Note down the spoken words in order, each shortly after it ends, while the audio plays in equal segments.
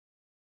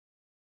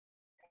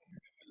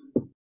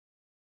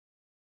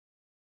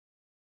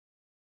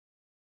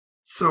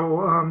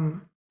So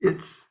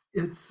it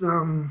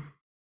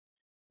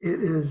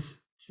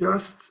is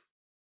just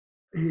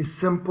a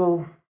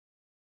simple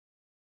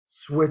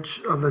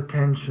switch of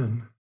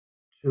attention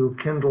to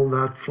kindle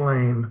that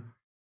flame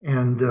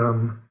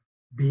and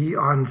be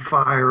on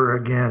fire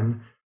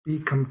again, be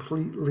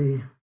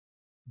completely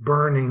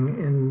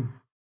burning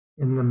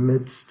in the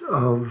midst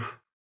of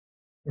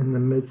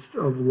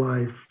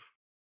life.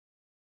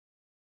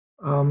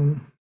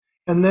 And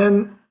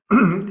then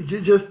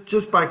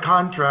just by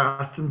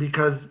contrast, and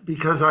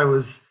because I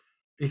was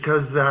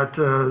because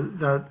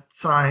that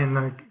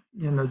sign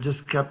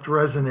just kept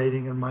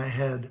resonating in my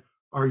head.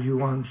 Are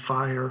you on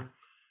fire?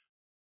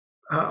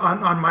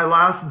 On my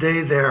last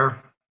day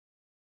there,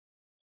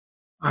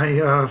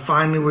 I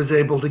finally was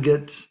able to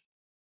get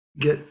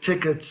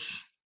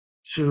tickets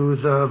to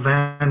the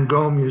Van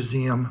Gogh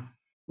Museum,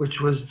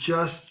 which was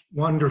just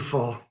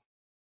wonderful.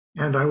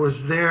 And I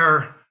was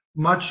there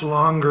much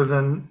longer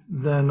than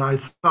I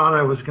thought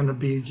I was going to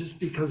be, just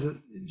because it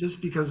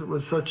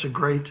was such a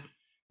great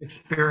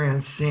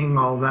experience seeing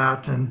all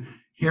that and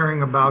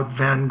hearing about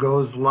Van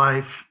Gogh's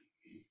life.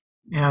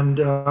 And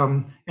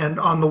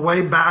on the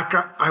way back,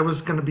 I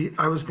was going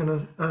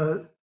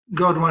to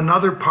go to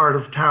another part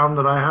of town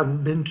that I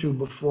hadn't been to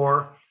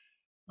before.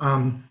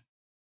 And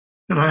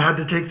I had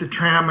to take the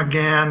tram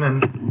again,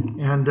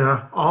 and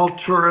all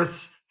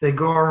tourists, they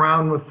go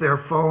around with their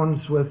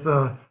phones with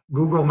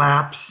Google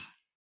Maps,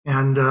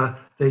 and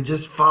they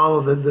just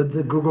follow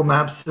the Google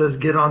Maps says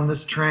get on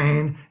this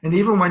train, and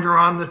even when you're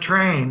on the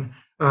train,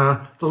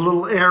 the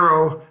little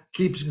arrow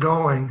keeps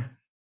going.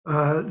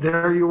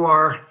 There you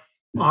are,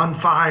 on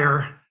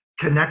fire,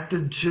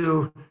 connected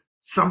to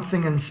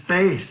something in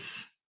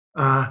space.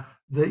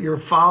 That you're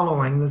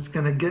following that's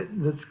going to get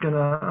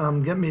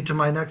me to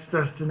my next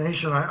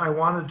destination. I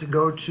wanted to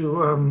go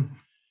to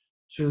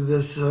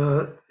this.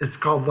 It's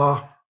called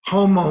the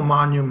Homo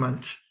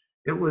Monument.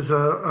 It was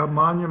a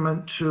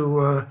monument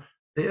to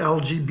the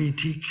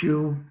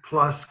LGBTQ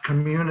plus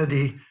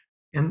community,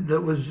 and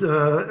that was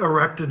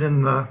erected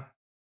in the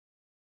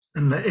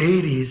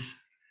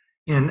 80s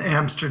in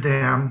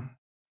Amsterdam,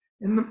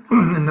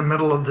 in the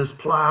middle of this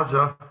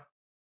plaza,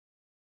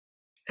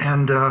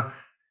 and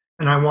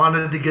I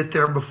wanted to get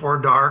there before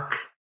dark,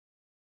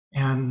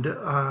 and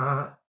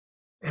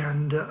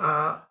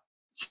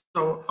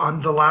so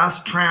on the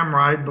last tram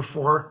ride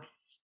before,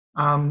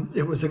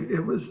 it was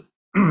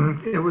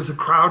a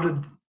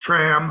crowded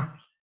tram,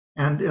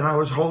 and I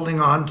was holding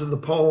on to the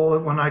pole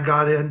when I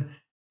got in,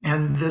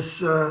 and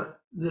this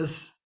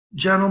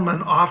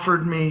gentleman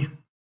offered me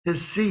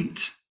his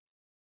seat,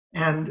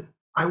 and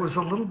I was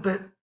a little bit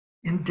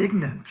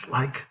indignant,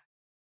 like,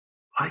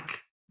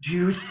 do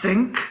you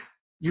think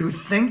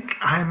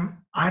I'm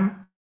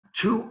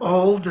too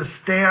old to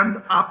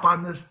stand up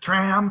on this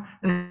tram?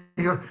 And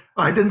he goes,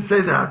 I didn't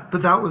say that,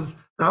 but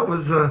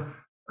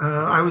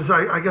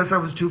I guess I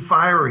was too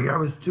fiery. I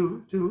was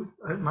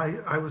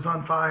I was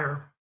on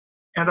fire,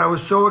 and I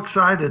was so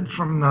excited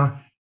from the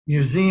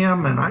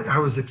museum, and I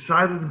was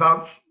excited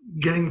about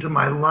getting to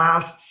my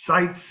last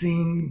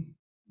sightseeing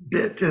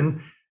bit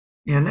in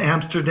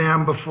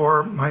Amsterdam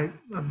before I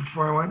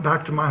went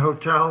back to my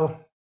hotel.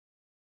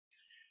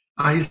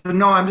 He said,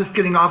 "No, I'm just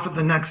getting off at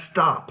the next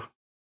stop."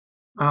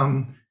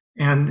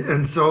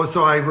 And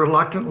so I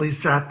reluctantly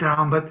sat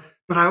down, but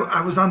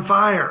I was on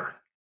fire.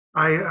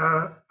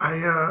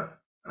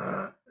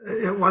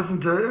 It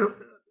wasn't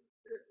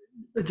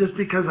just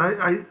because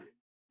I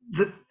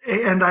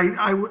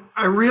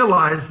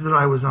realized that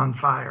I was on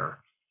fire.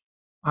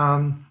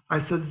 I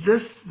said,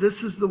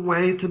 this is the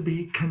way to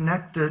be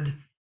connected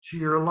to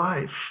your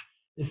life,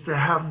 is to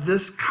have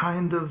this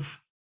kind of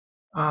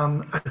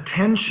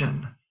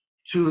attention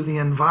to the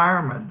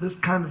environment, this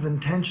kind of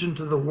attention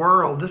to the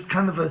world, this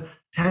kind of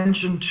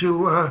attention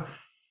to,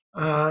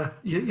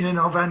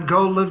 Van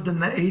Gogh lived in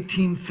the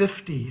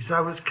 1850s.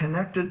 I was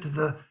connected to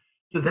the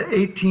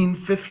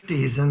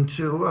 1850s and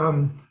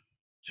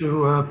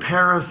to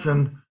Paris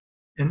and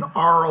in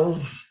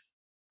Arles,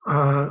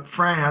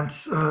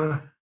 France.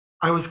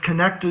 I was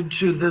connected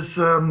to this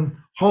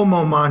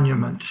Homo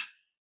monument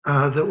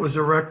that was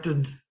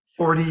erected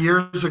 40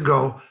 years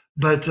ago,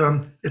 but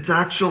it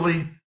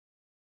actually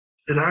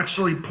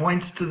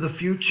points to the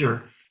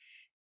future.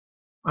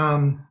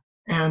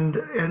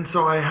 And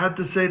so I had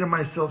to say to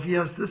myself,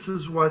 yes, this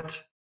is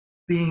what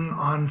being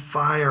on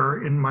fire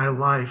in my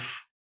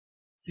life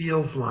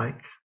feels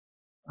like.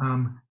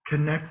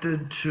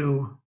 Connected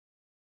to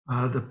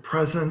the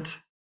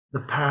present,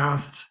 the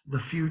past,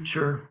 the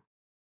future,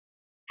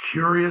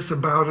 curious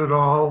about it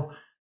all,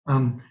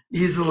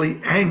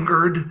 easily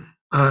angered,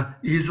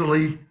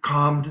 easily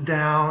calmed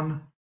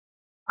down.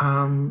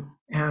 I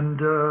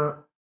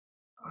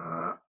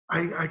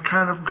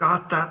kind of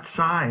got that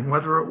sign,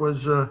 whether it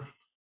was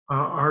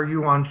are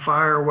you on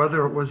fire,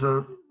 whether it was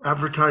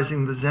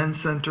advertising the Zen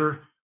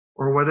Center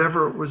or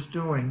whatever it was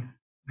doing.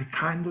 I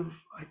kind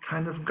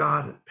of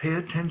got it. Pay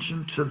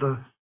attention to the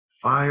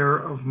fire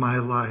of my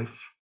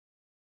life.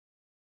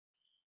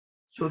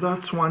 So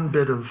that's one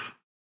bit of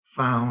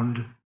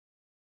found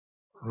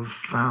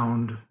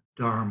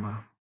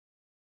Dharma.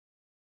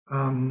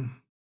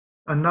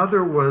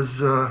 Another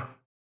was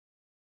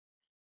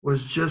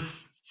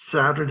just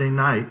Saturday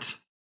night.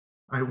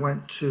 I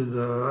went to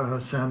the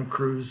Santa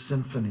Cruz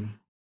Symphony,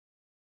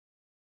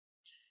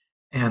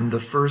 and the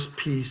first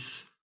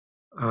piece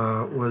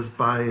was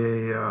by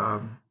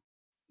a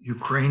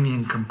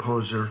Ukrainian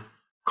composer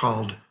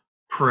called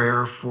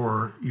Prayer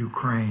for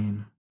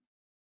Ukraine.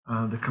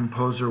 The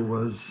composer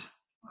was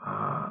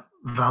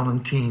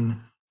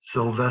Valentin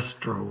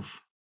Silvestrov.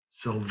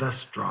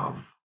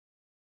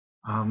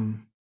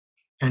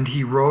 And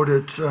he wrote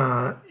it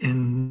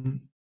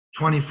in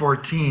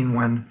 2014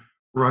 when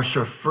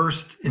Russia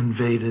first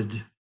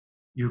invaded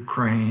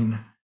Ukraine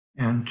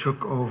and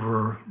took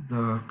over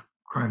the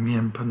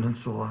Crimean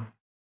Peninsula.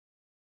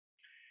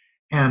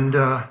 And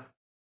a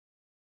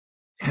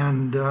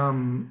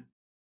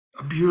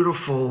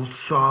beautiful,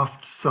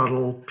 soft,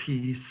 subtle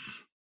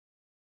piece.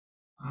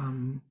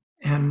 And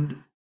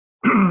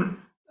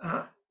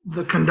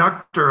the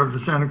conductor of the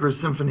Santa Cruz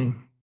Symphony,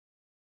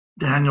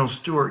 Daniel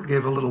Stewart,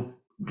 gave a little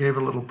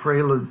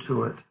prelude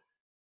to it.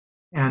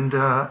 And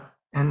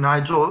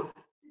Nigel,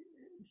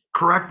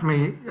 correct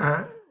me,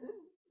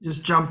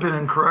 just jump in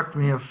and correct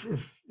me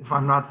if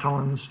I'm not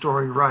telling the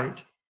story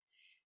right.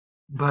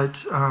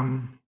 But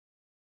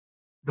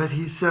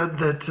he said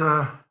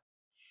that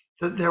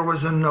there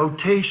was a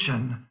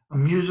notation, a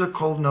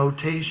musical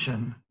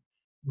notation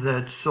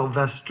that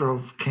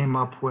Silvestrov came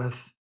up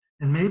with.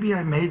 And maybe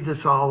I made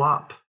this all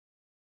up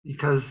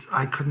because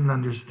I couldn't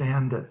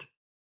understand it.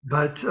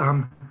 But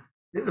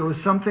it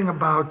was something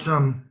about,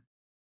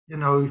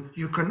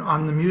 you can,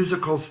 on the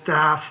musical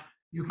staff,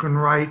 you can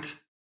write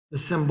the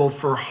symbol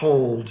for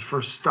hold,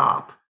 for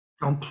stop.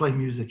 Don't play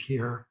music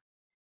here.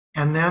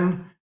 And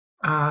then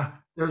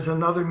there's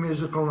another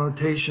musical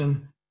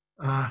notation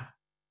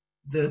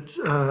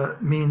that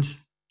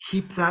means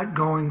keep that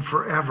going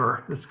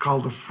forever. It's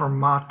called a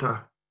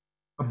fermata,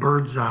 a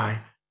bird's eye.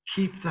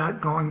 Keep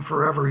that going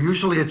forever.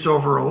 Usually it's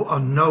over a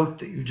note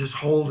that you just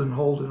hold and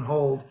hold and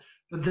hold.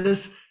 But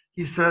this,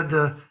 he said,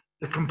 the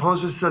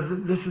composer said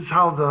that this is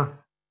how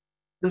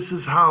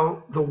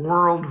the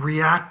world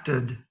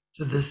reacted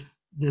to this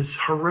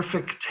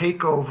horrific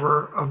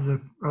takeover of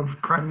the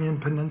Crimean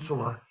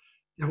Peninsula.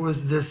 There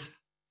was this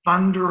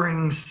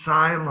thundering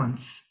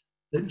silence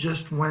that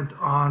just went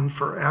on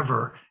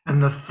forever,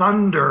 and the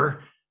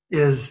thunder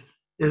is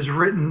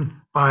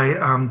written by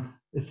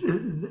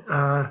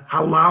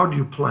how loud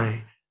you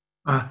play,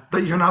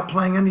 but you're not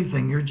playing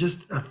anything. You're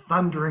just a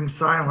thundering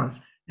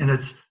silence, and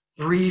it's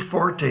three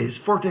fortes,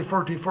 forte,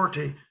 forte,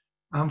 forte,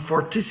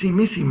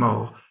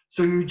 fortissimissimo.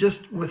 So you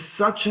just, with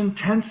such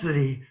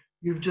intensity,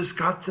 you've just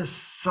got this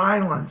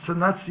silence,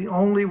 and that's the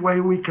only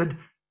way we could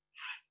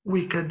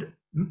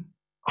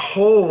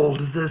hold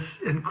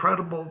this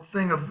incredible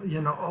thing of,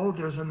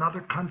 there's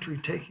another country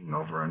taking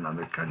over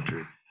another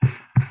country.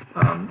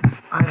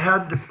 I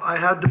had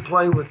to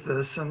play with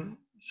this, and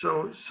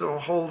so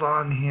hold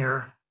on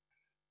here.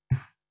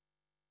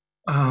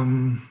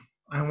 I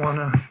want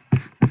to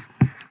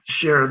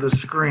share the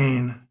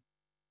screen.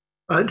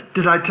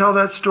 Did I tell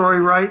that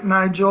story right,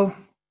 Nigel?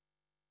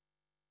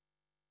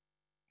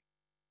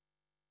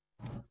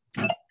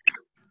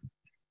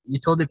 You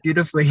told it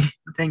beautifully.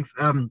 Thanks.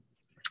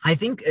 I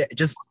think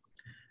just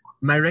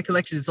my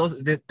recollection is also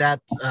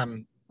that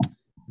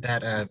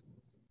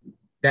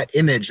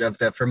image of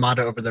the fermata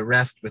over the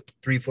rest with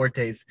three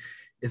fortes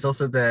is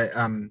also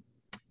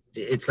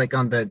it's like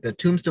on the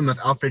tombstone of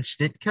Alfred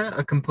Schnittke,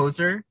 a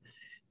composer.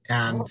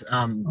 And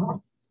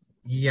I'm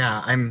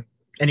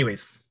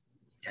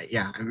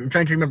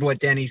trying to remember what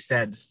Danny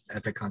said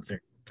at the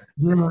concert.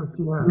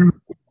 Yes.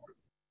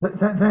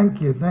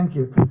 Thank you.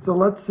 So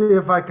let's see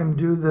if I can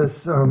do this.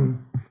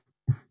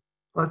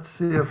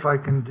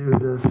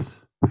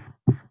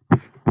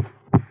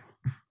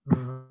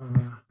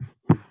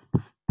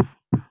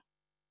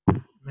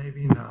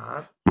 Maybe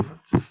not.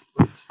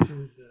 Let's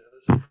do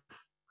this.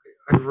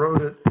 I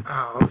wrote it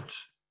out.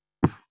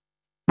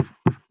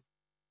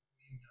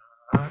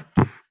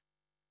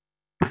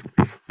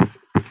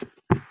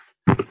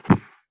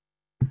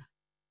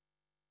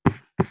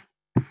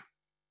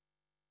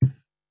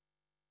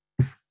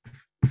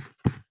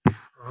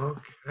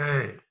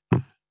 Okay,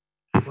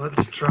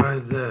 let's try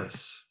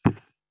this.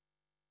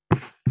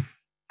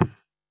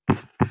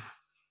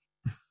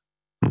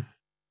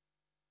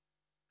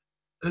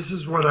 This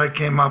is what I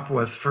came up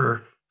with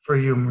for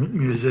you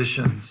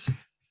musicians.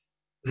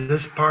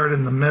 This part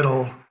in the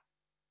middle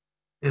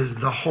is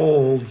the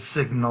hold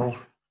signal,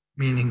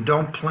 meaning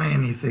don't play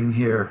anything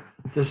here.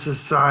 This is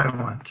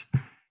silent.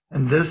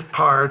 And this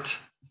part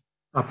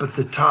up at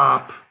the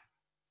top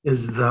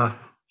is the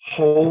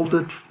hold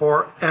it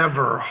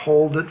forever,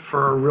 hold it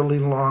for a really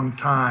long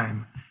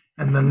time.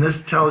 And then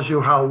this tells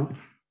you how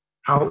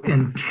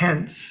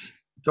intense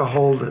to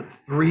hold it.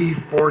 Three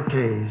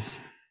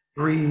fortes,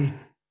 three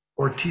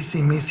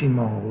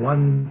fortissimissimo,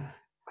 one,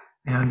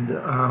 and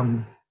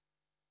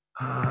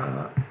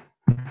I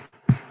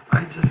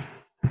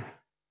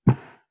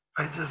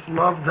just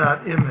love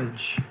that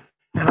image.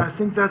 And I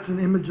think that's an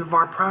image of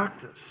our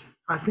practice.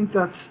 I think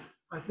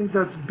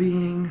that's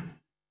being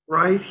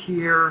right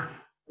here,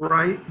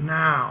 right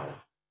now.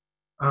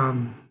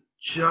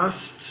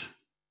 Just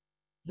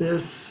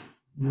this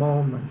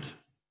moment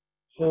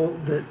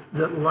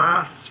that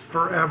lasts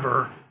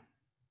forever,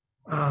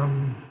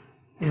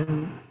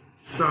 in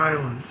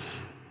silence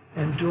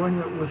and doing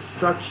it with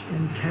such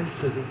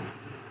intensity.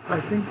 I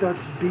think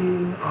that's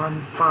being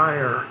on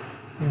fire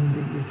in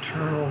the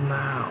eternal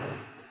now.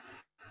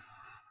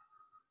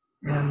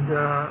 And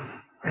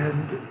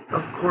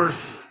of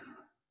course,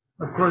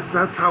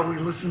 that's how we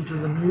listen to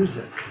the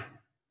music,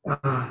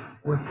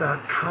 with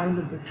that kind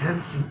of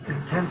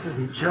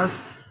intensity,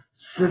 just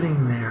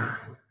sitting there,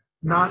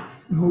 not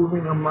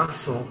moving a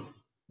muscle,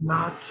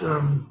 not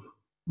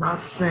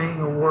not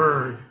saying a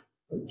word,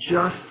 but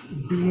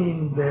just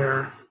being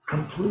there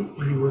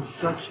completely with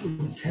such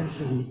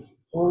intensity,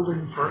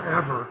 holding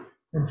forever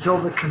until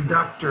the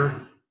conductor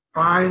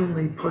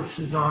finally puts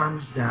his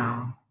arms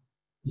down.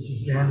 This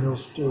is Daniel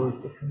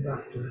Stewart, the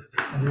conductor,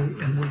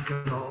 and we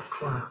can all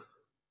clap.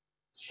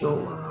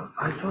 So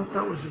I thought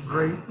that was a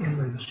great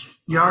image.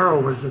 Yarrow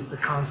was at the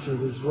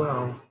concert as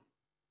well,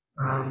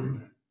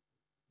 and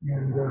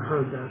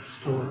heard that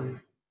story.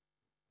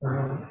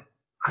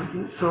 I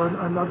did, so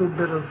another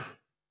bit of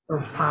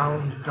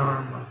found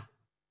Dharma.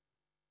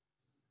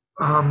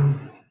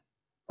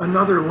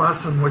 Another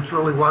lesson, which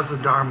really was a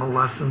Dharma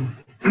lesson,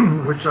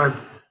 which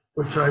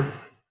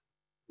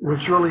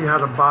really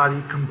had a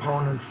body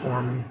component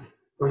for me.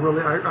 But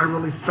really, I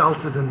really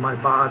felt it in my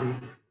body.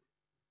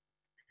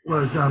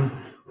 Was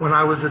when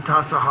I was at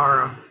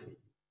Tassajara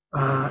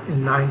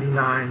in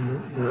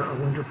 '99, the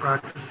winter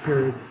practice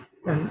period,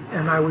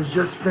 and I was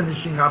just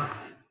finishing up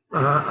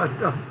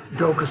a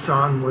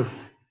Dokusan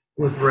with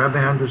Reb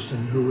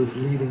Anderson, who was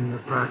leading the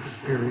practice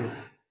period.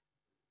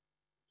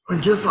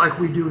 And just like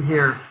we do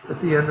here at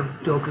the end of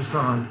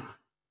Dokusan,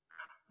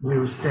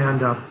 you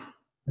stand up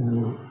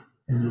and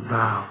you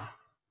bow.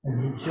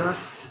 And he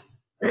just,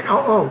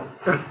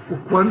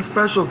 one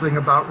special thing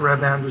about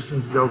Reb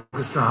Anderson's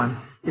Dokusan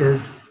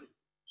is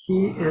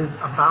he is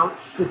about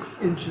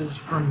 6 inches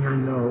from your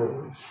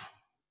nose.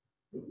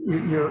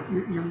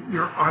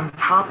 You're on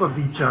top of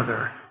each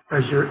other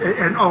as you're,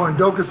 and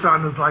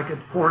Dokusan is like at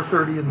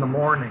 4:30 in the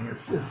morning.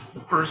 It's the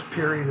first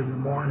period in the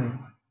morning.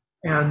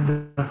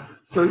 And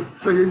so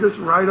you're just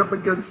right up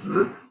against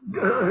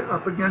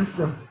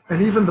him,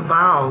 and even the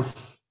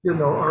bows,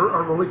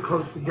 are really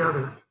close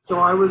together. So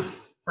I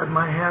had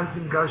my hands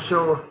in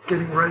Gasho,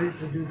 getting ready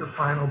to do the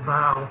final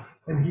bow,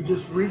 and he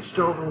just reached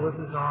over with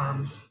his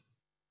arms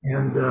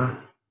and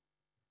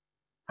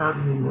had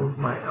me move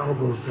my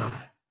elbows up,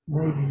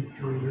 maybe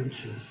 3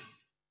 inches,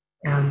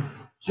 and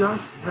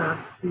just that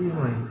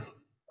feeling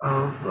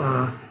of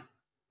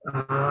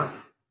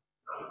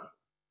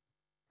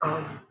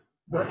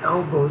the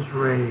elbows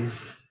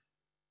raised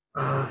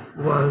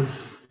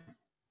was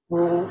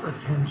full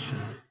attention.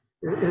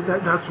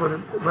 That's what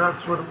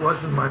it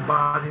was in my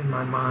body and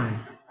my mind.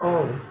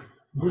 Oh,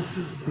 this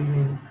is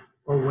being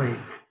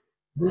awake.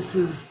 This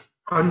is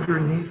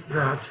underneath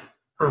that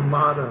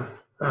pramada,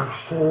 that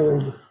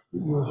hold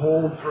that you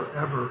hold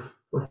forever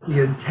with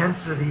the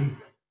intensity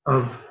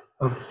of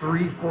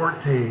 3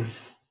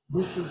 fortes.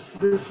 This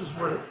is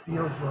what it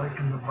feels like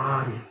in the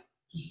body.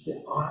 Just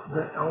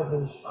the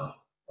elbows up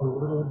a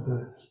little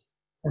bit.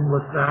 And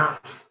with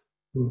that,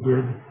 we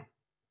did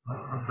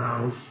our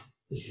bows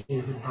to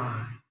say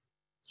goodbye.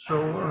 So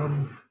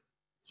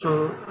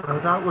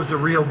that was a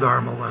real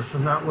Dharma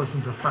lesson. That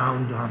wasn't a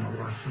found Dharma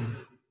lesson.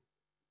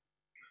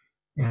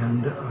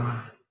 And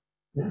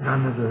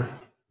done at the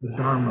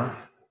Dharma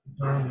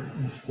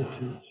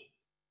Institute.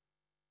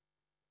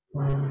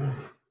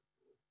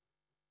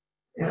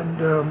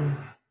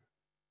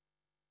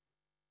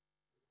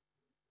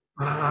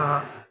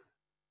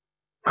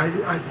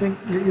 I think,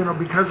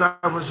 because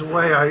I was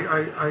away,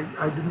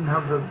 I didn't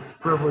have the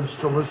privilege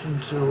to listen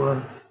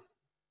to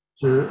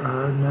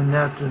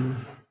Nanette and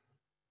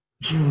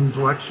June's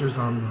lectures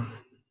on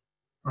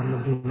the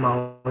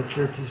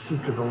Vimalakirti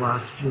Sutra the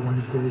last few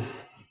Wednesdays,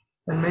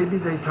 and maybe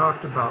they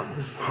talked about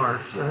this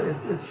part.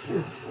 It's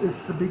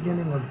the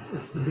beginning of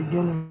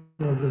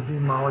the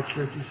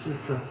Vimalakirti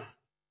Sutra.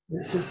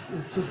 It's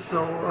just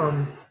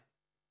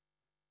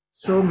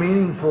so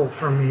meaningful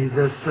for me.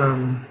 This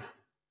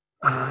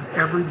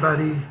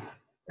everybody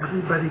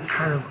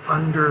kind of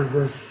under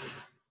this.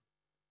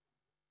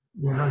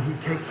 He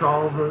takes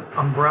all the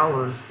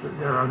umbrellas that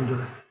they're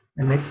under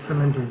and makes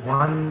them into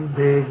one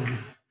big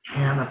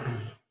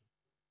canopy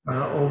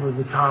over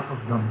the top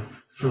of them,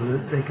 so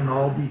that they can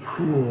all be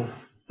cool.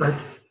 But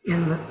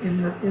in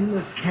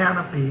this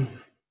canopy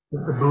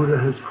that the Buddha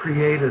has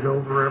created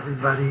over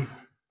everybody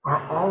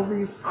are all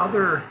these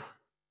other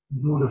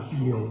Buddha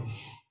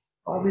fields,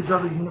 all these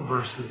other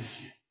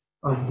universes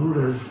of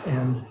Buddhas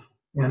and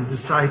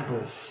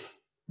disciples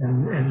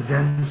and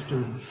Zen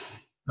students.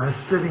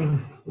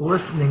 Sitting,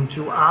 listening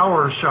to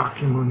our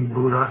Shakyamuni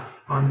Buddha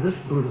on this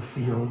Buddha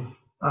field,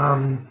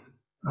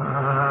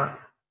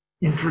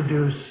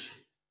 introduce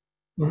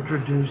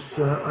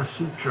a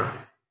sutra,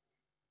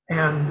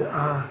 and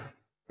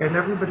and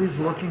everybody's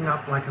looking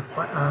up like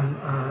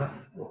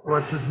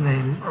what's his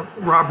name?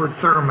 Robert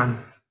Thurman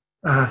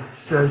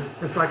says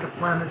it's like a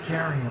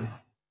planetarium.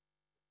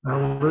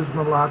 Liz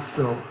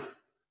Malazzo,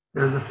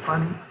 there's a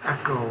funny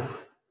echo.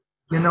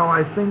 You know,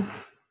 I think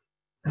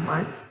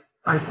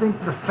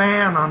the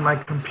fan on my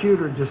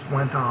computer just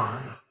went on,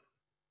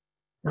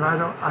 and I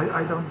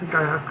don't think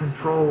I have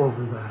control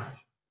over that.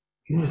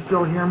 Can you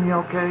still hear me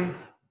okay?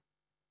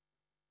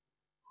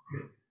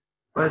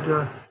 But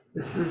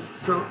it's this,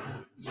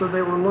 so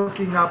they were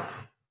looking up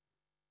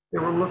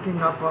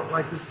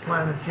like this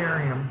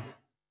planetarium,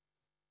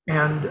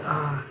 and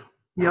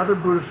the other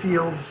Buddha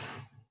fields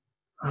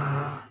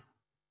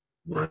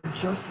were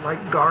just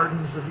like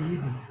gardens of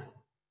Eden.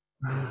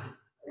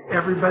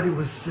 Everybody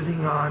was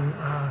sitting on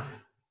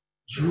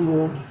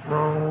jeweled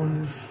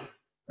thrones.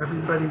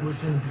 Everybody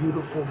was in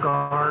beautiful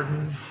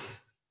gardens.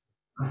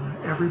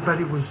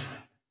 Everybody was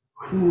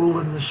cool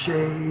in the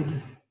shade.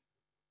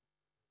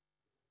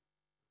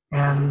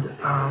 And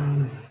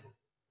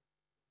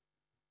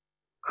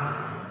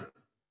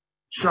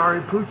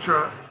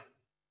Shariputra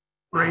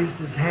raised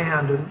his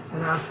hand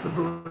and asked the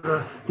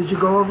Buddha, did you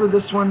go over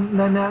this one,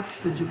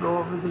 Nanette? Did you go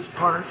over this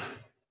part?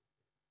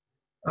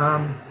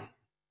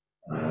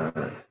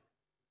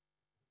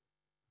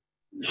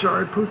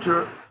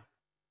 Shariputra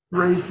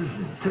raised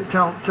his,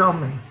 tell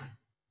me.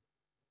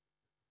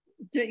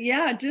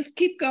 Yeah, just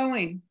keep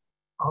going.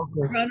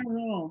 Okay. Run a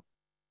roll.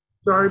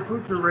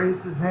 Shariputra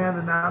raised his hand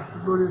and asked the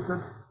Buddha,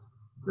 said,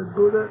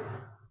 Buddha,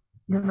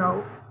 you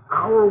know,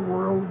 our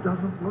world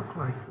doesn't look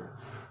like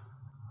this.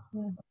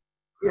 Yeah.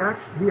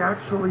 He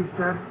actually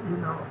said, you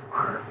know,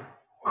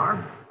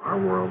 our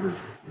world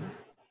is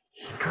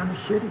kind of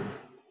shitty.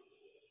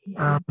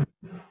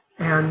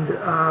 And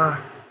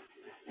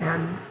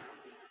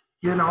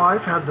you know,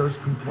 I've had those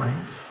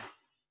complaints.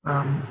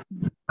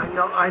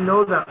 I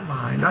know that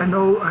mind. I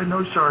know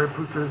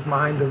Shariputra's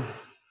mind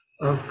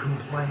of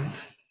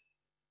complaint.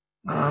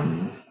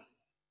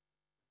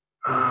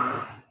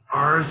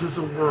 Ours is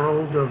a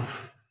world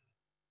of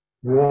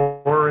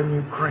war in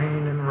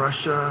Ukraine and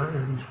Russia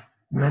and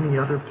many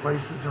other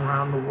places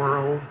around the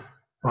world,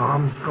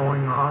 bombs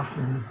going off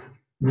and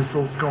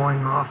missiles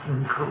going off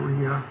in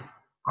Korea.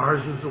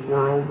 Ours is a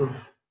world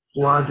of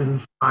flood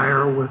and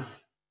fire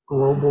with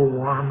global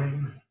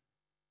warming.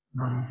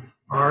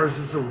 Ours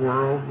is a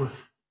world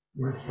with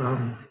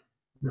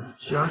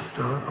just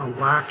a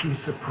lackey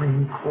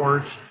Supreme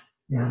Court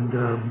and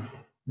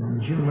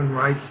human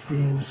rights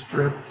being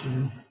stripped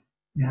and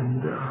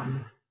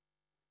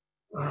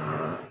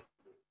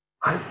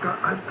I've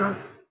got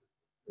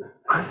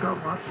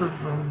lots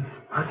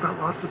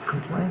of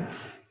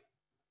complaints.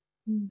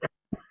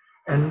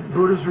 And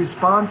Buddha's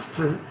response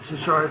to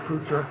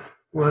Shariputra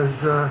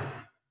was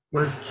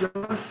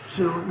just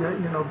to,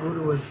 you know,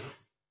 Buddha was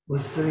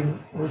sitting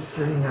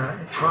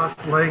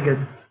cross-legged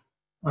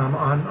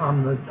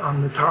on the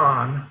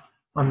Taran,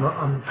 on the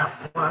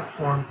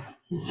platform.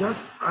 He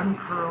just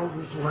uncurled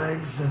his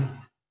legs and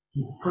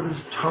he put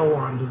his toe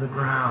onto the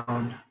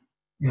ground,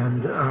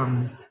 and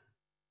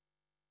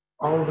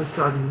all of a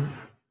sudden,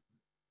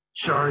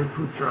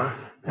 Shariputra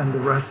and the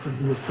rest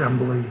of the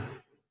assembly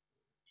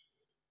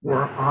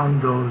were on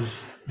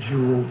those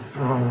jeweled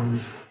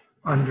thrones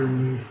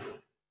underneath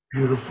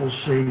beautiful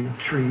shade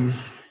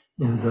trees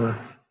in the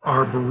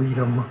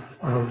arboretum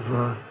of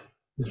the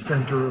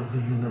center of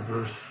the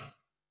universe.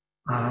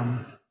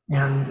 And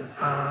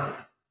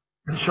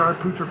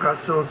Shariputra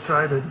got so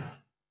excited.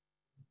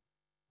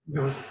 He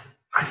goes,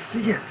 I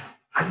see it.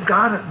 I've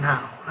got it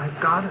now. I've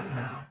got it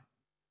now.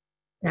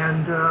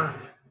 And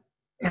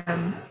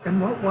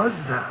what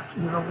was that?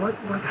 You know, what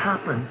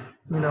happened?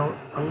 You know,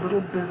 a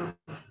little bit of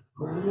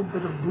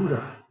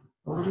Buddha,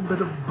 a little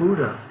bit of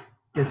Buddha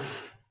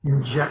gets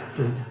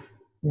injected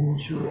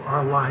into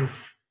our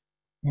life,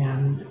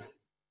 and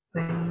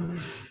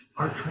things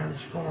are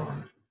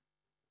transformed.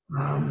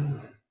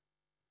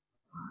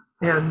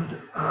 And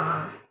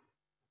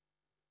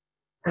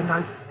you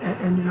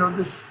know,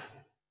 this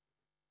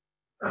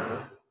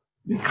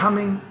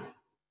becoming,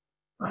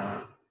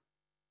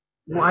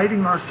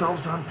 lighting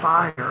ourselves on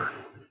fire,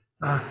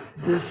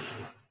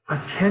 this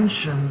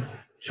attention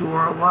to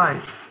our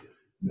life,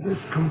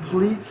 this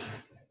complete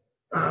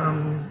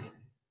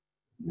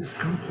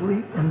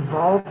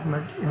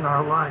involvement in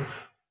our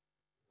life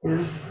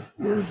is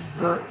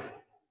the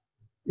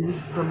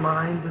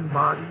mind and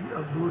body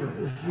of Buddha,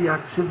 is the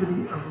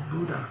activity of a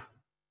Buddha,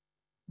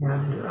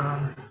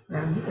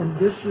 and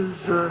this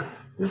is the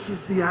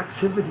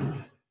activity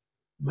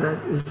that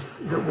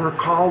we're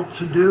called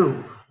to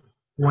do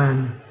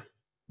when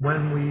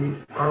we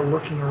are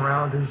looking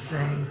around and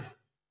saying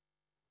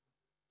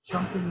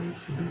something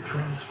needs to be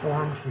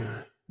transformed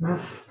here,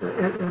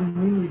 and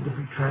we need to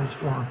be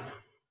transformed.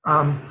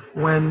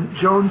 When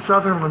Joan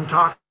Sutherland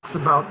talks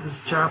about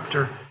this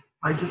chapter,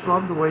 I just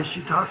love the way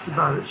she talks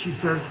about it. She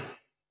says,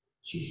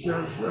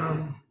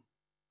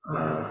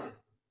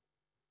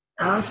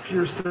 ask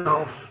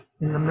yourself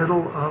in the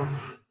middle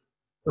of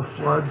the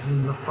floods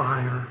and the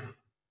fire,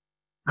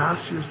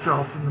 ask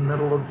yourself in the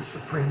middle of the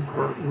Supreme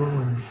Court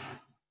rulings,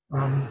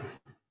 Um,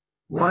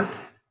 what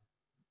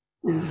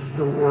is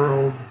the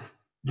world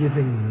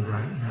giving me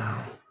right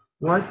now?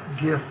 What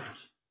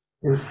gift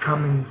is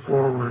coming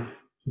forward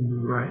to me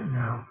right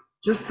now?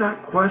 Just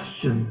that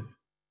question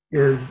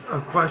is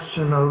a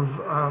question of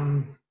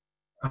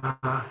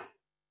uh,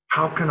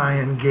 how can I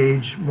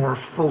engage more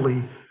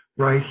fully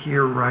right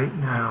here, right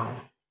now?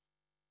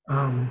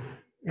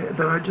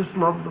 But I just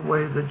love the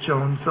way that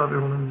Joan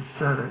Sutherland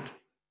said it.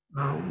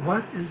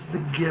 What is the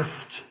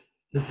gift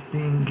that's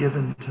being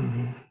given to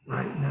me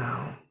right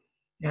now?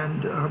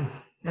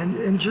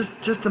 And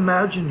just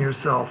imagine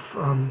yourself,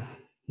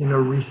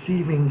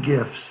 receiving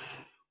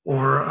gifts,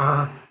 or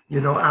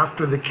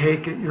after the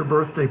cake at your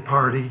birthday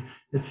party,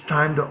 it's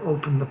time to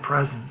open the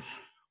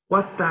presents.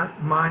 What that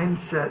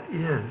mindset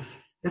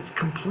is, it's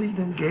complete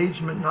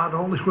engagement not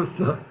only with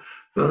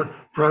the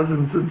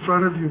presents in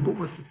front of you, but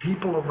with the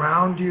people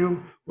around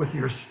you, with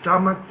your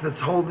stomach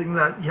that's holding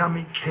that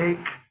yummy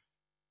cake.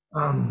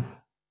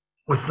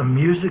 With the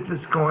music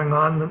that's going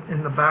on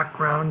in the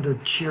background to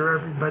cheer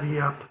everybody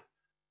up.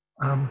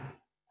 Um,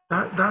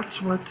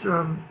 that's what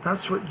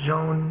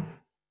Joan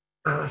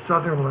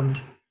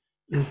Sutherland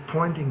is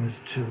pointing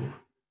us to.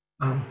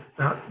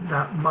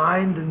 That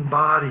mind and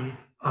body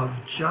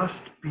of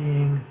just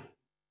being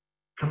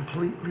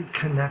completely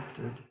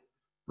connected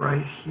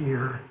right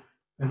here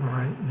and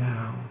right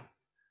now.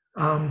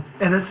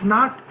 And it's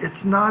not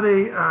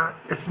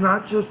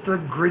just a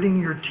gritting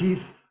your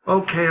teeth.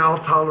 Okay, I'll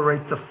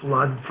tolerate the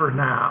flood for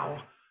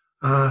now.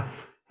 Uh,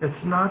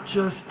 it's not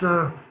just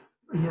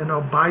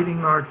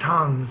biting our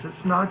tongues.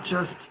 It's not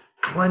just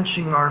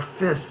clenching our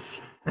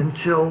fists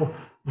until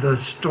the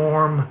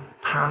storm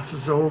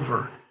passes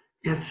over.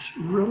 It's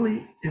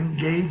really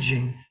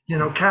engaging.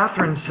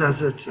 Catherine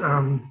says it.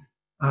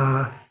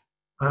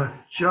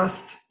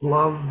 Just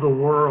love the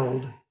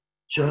world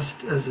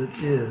just as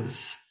it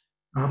is.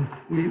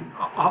 We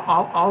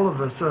all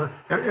of us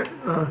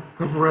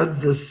have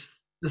read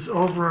this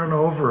over and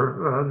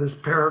over, this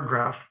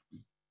paragraph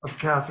of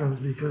Catherine's,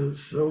 because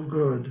it's so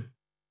good.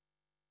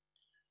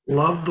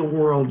 Love the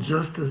world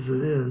just as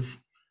it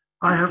is.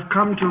 I have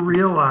come to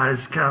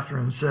realize,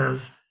 Catherine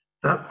says,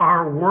 that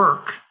our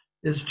work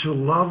is to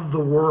love the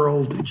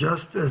world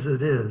just as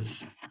it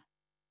is.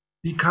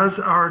 Because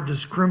our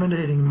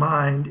discriminating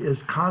mind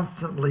is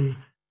constantly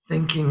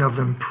thinking of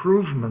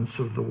improvements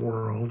of the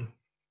world,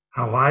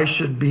 how I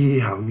should be,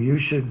 how you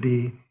should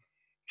be,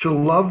 to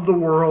love the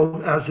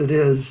world as it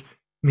is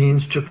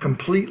means to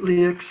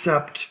completely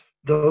accept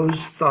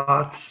those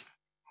thoughts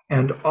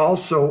and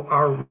also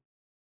our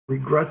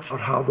regrets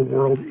about how the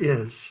world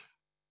is.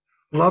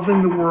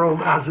 Loving the world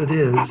as it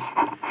is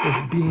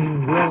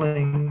being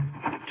willing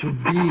to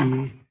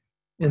be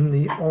in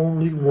the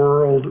only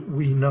world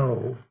we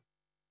know.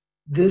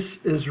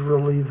 This is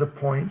really the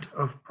point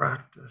of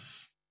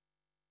practice.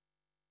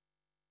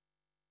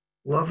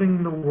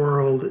 Loving the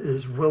world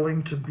is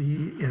willing to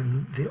be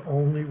in the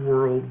only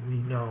world we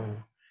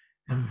know.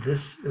 And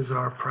this is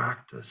our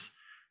practice.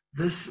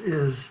 This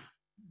is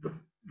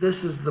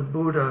the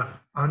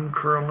Buddha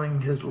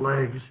uncurling his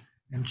legs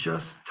and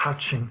just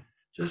touching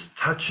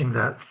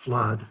that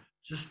flood,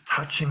 just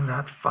touching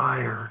that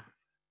fire.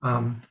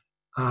 The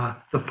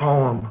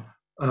poem,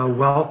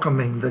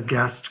 welcoming the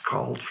guest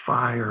called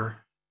fire,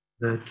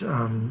 that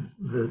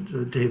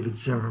David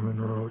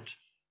Zimmerman wrote.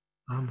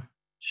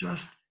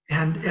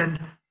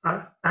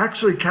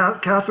 Actually,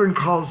 Catherine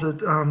calls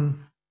it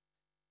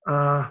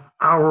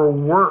our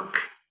work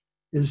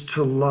is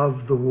to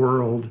love the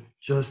world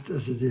just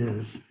as it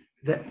is.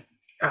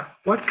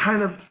 What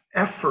kind of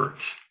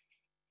effort?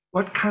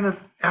 What kind of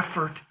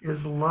effort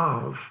is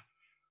love?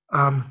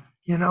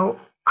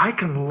 I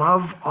can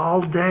love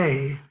all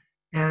day,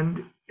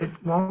 and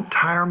it won't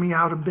tire me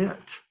out a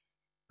bit.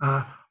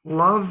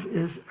 Love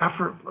is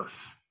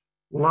effortless.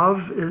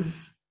 Love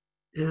is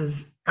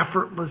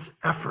effortless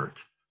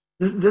effort.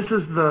 This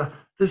is the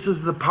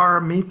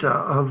paramita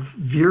of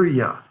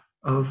virya,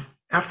 of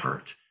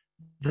effort,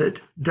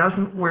 that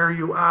doesn't wear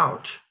you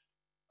out,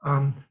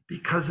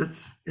 because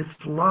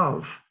it's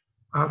love,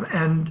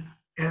 and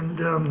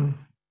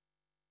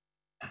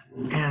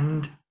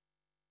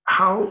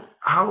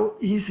how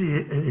easy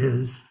it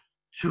is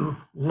to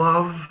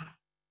love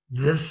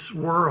this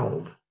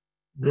world,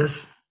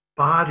 this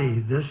body,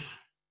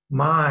 this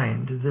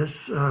mind,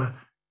 this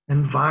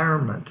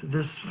environment,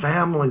 this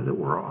family that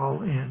we're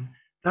all in.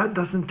 That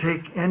doesn't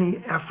take any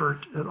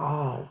effort at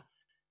all.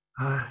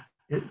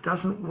 It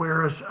doesn't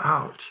wear us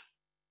out.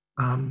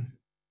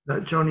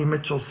 That Joni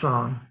Mitchell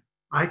song,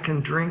 I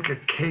can drink a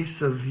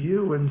case of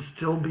you and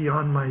still be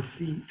on my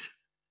feet.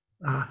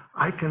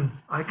 I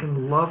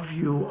can love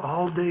you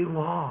all day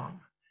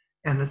long,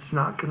 and it's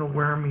not going to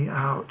wear me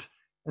out.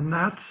 And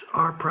that's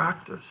our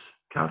practice.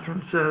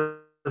 Catherine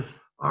says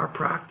our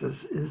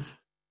practice is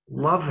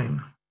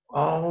loving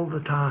all the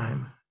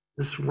time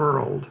this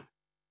world,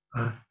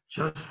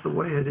 just the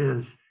way it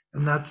is.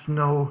 And that's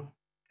no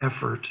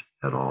effort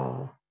at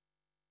all.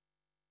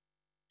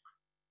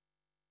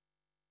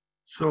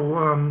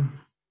 So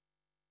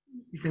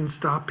you can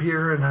stop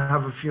here and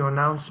have a few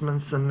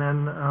announcements, and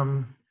then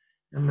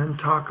and then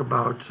talk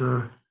about,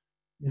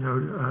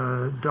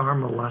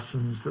 Dharma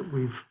lessons that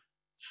we've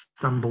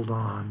stumbled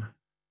on,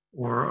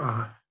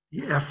 or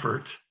the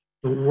effort,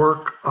 the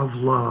work of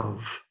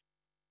love.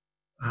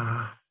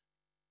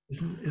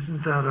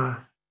 Isn't that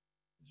a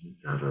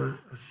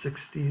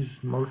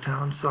 60s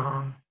Motown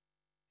song?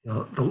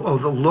 The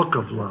look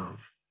of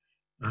love.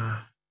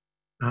 Uh,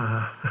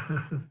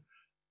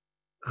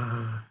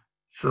 uh,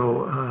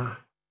 so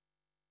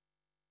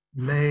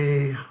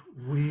may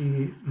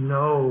we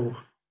know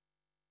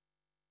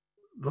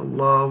the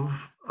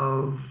love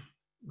of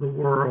the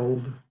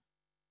world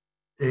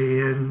day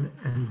in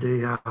and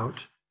day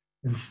out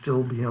and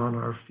still be on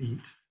our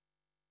feet.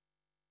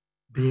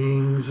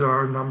 Beings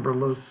are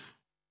numberless.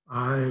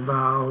 I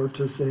vow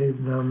to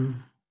save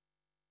them.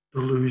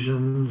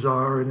 Delusions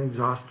are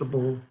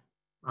inexhaustible.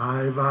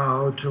 I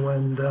vow to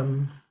end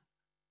them.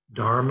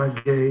 Dharma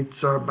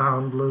gates are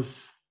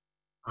boundless.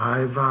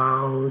 I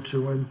vow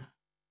to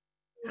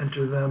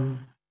enter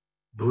them.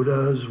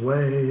 Buddha's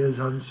way is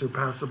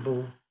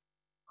unsurpassable.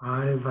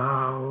 I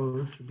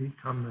vow to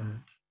become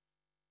it.